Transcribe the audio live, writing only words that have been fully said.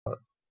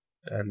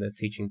and the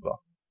teaching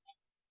block.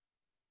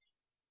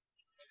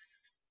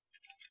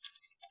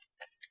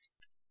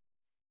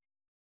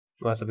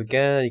 Once I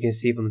begin, you can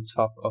see from the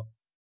top of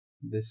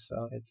this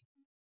side.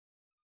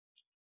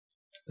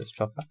 Let's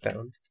drop back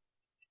down.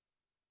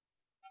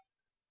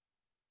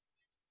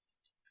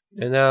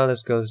 And now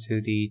let's go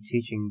to the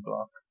teaching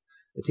block.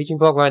 The teaching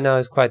block right now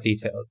is quite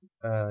detailed.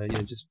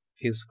 Just a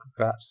few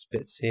scraps,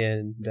 bits here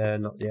and there,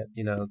 not yet,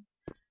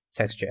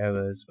 texture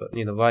errors. But,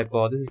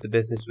 whiteboard, this is the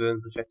business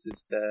room,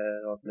 projectors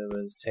there, odd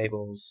mirrors,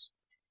 tables,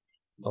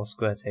 all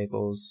square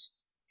tables,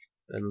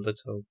 and a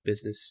little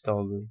business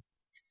storeroom.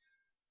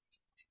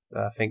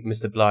 I think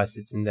Mr. Bly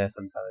sits in there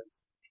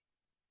sometimes.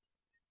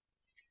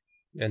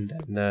 And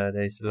then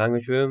there's the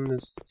language room,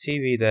 there's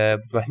TV there,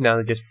 but right now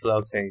they're just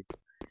floating.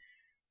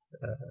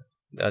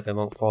 That they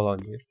won't fall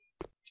on you.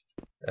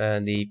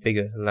 And the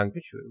bigger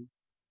language room.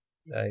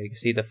 You can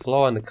see the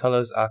floor and the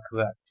colors are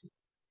correct.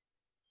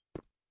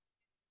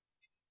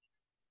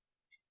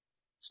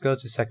 Let's go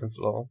to the second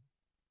floor.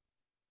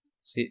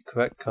 See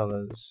correct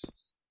colors.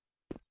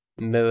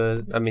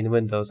 The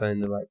windows are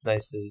in the right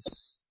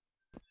places.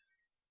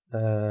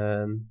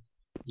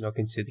 Look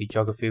into the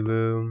geography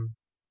room.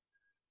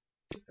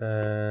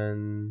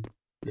 And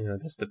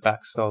there's the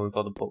back store with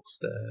all the books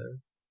there.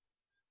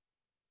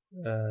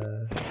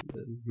 The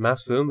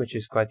math room, which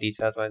is quite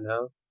detailed right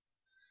now.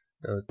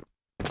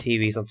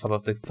 TVs on top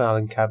of the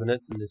filing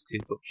cabinets, and there's 2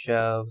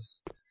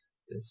 bookshelves.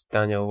 There's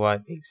Daniel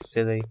White being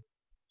silly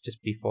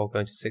just before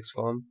going to 6th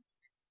form.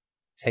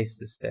 Taste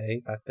this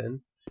day back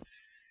then.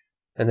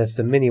 And there's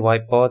the mini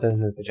whiteboard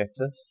and the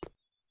projector.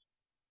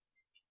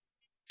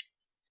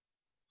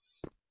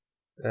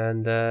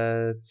 And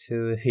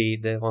to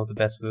one of the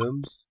best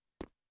rooms,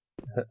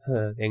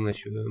 the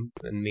English room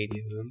and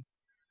media room.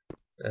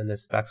 And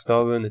there's the back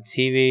storeroom, the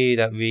TV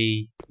that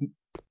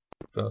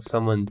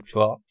someone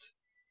dropped,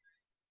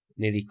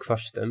 nearly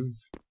crushed them,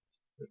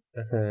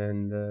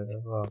 and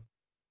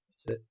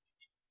that's it.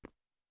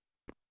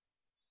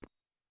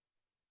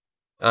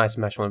 I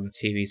smashed one of the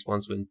TVs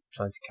once when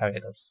trying to carry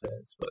it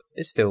upstairs, but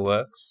it still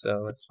works,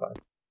 so that's fine.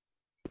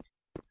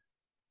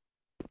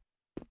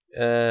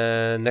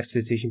 Next to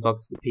the teaching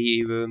box is the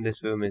PE room.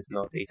 This room is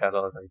not detailed,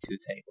 there's only 2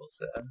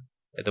 tables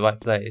at the right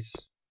place,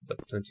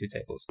 but only 2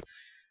 tables.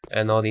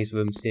 And all these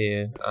rooms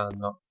here are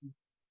not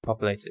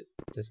populated.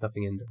 There's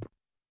nothing in them.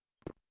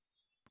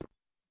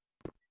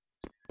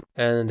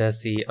 And there's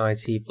the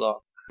IT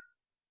block.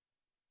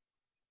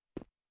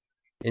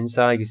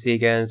 Inside you can see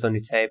again it's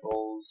only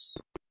tables.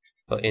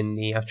 But in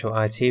the actual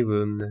IT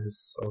room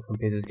there's all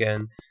computers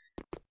again.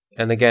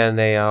 And again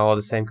they are all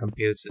the same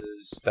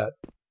computers that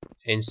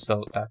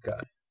insult that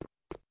guy.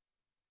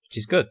 Which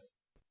is good.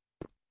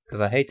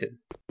 Because I hate it.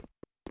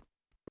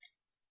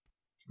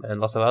 And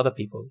lots of other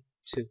people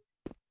too.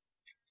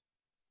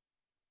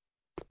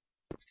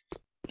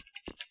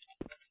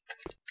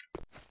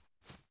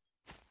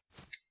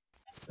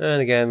 And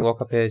again,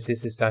 walk up here.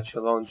 This is the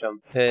actual long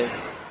jump pit.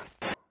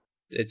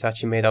 It's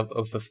actually made up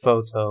of a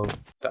photo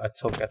that I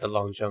took at the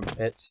long jump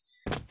pit.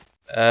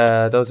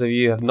 Those of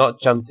you who have not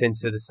jumped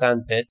into the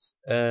sand pit,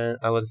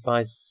 I would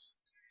advise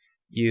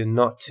you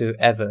not to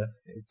ever.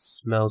 It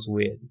smells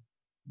weird.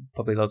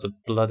 Probably lots of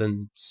blood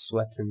and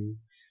sweat and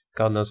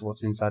God knows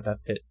what's inside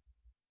that pit.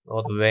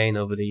 All the rain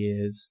over the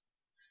years.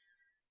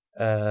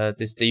 There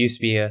used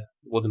to be a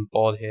wooden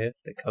board here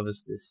that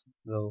covers this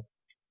little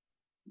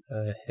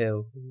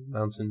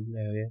mountain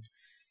area.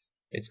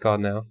 It's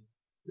gone now.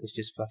 It's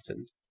just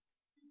flattened.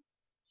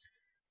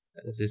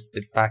 This is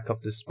the back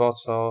of the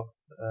sports hall.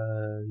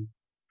 You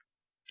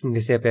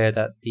can see up here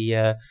that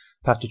the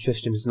path to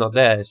Tristram is not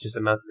there. It's just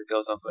a mountain that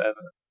goes on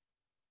forever.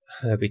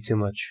 It'll be too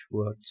much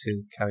work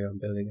to carry on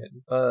building it,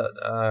 but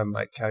I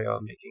might carry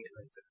on making it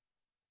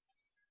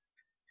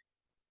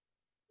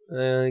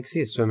later. You can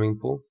see a swimming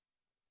pool.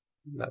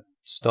 That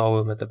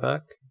storeroom at the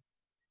back.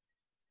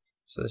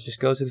 So let's just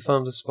go to the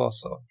front of the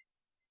sports hall.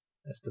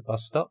 That's the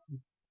bus stop.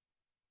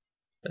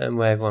 And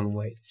where everyone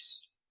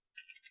waits.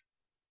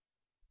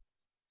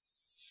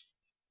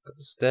 Got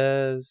the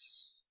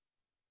stairs.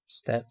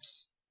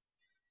 Steps.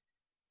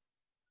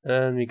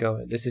 And we go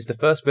in. This is the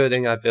first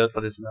building I built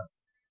for this map.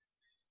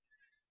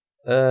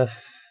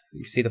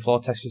 You can see the floor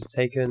textures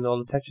taken. All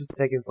the textures are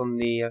taken from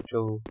the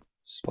actual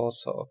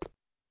sports hall.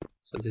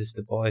 So this is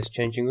the boys'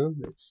 changing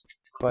room. It's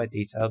quite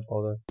detailed,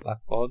 all the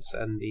blackboards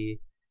and the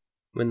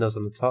windows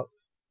on the top.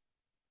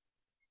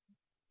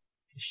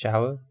 The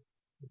shower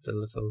with the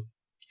little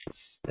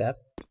step.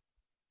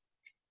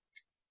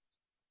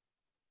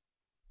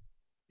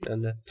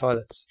 And the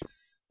toilets.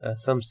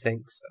 Some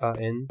sinks are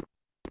in.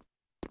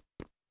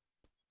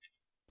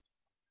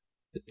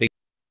 The big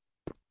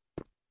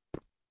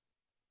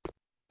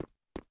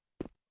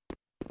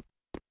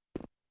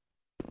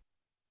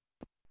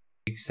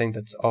sink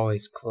that's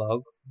always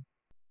clogged.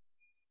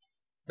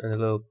 And a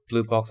little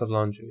blue box of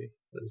laundry.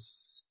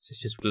 It's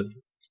just blue.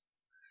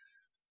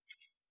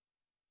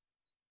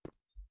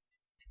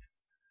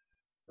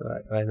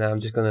 Right now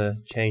I'm just gonna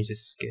change the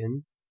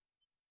skin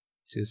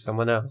to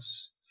someone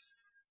else.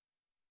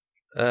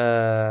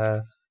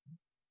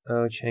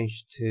 I'll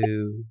change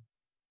to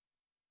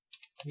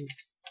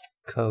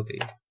Cody.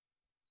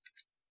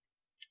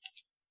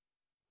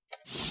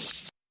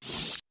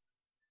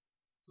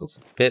 Looks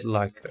a bit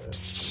like her.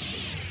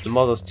 The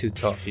model's too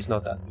tall. She's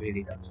not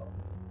really that tall.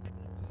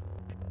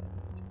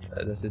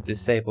 There's a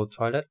disabled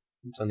toilet.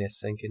 There's only a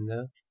sink in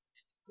there.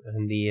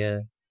 And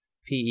the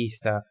PE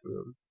staff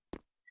room.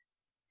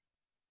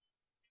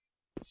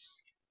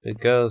 The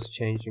girls'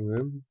 changing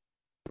room.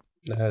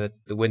 The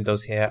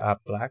windows here are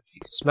black.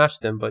 You can smash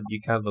them, but you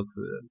can't look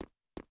through them.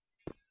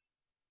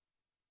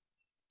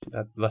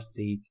 That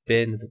rusty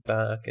bin at the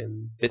back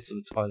and bits of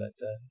the toilet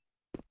there.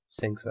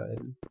 Sinks are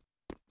in.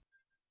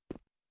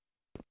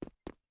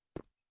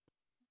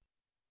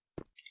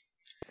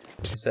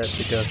 I said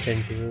the girls'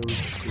 changing room. You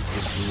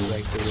can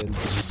break the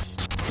windows.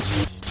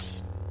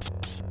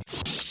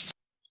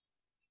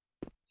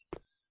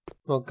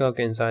 Well, go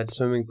get inside the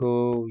swimming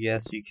pool.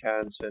 Yes, you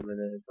can swim in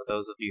it. For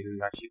those of you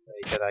who actually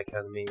play Jedi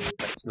Academy,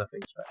 it's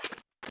nothing special.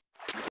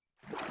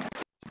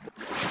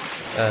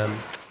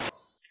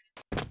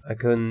 I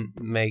couldn't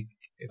make...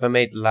 If I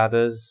made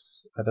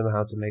ladders, I don't know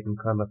how to make them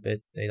climb up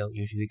it. They don't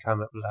usually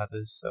climb up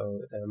ladders,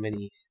 so there are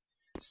many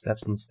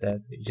steps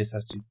instead. You just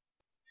have to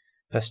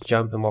press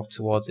jump and walk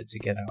towards it to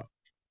get out.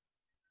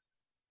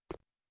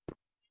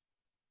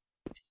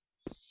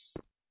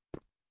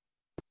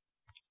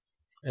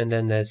 And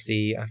then there's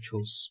the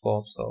actual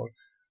sports hall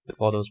with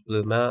all those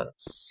blue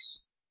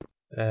mats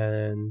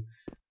and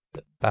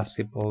the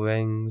basketball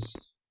rings,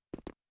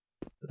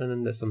 and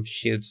then there's some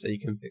shields that you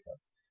can pick up.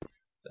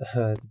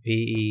 The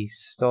PE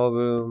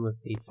storeroom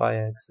with the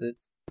fire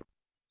exit,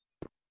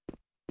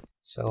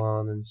 so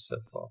on and so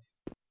forth.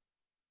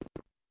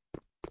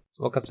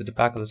 Walk up to the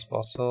back of the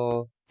sports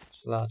hall.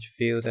 It's a large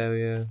field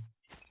area.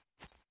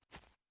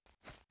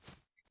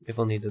 If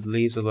only the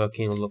leaves were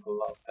working, it would look a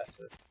lot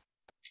better.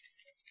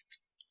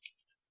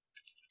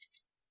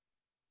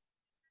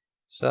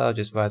 So I'll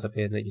just rise up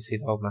here and let you see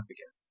the whole map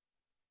again.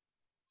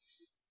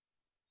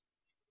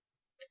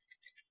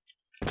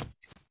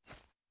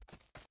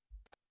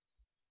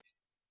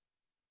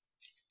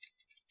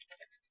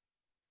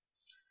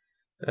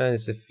 And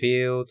it's a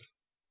field,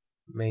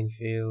 main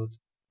field,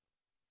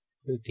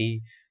 with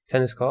the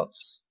tennis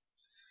courts.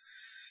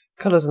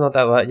 Colors are not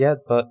that right yet,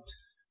 but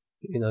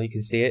you know, you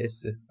can see it.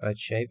 It's the right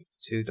shape.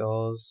 2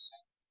 doors.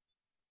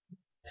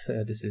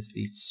 This is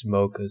the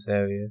smokers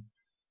area.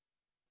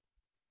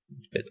 A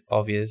bit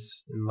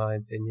obvious, in my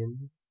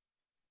opinion.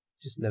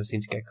 Just never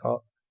seem to get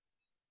caught.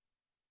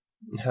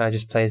 I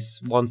just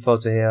placed one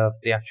photo here of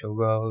the actual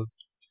road.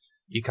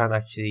 You can't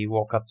actually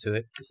walk up to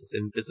it because it's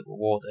invisible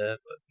wall there,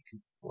 but you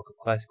can walk up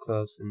quite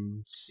close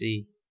and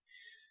see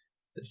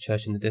the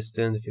church in the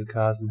distance, a few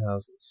cars and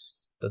houses.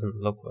 Doesn't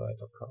look right,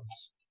 of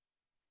course.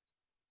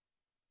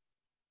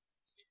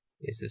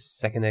 Here's the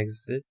second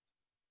exit.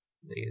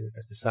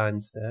 There's the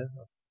signs there.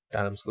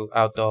 Dallam School,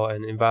 Outdoor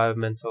and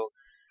Environmental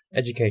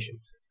Education.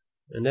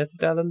 And there's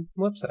the Dallam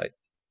website.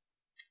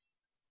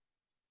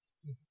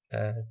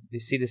 You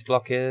see this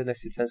block here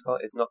next to the tennis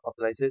court? It's not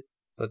populated,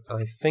 but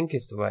I think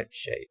it's the right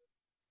shape.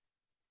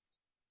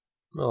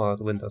 Oh,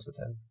 the windows are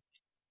down.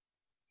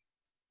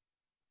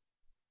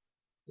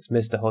 It's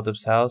Mr.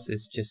 Hodup's house.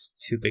 It's just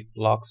 2 big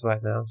blocks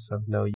right now, so no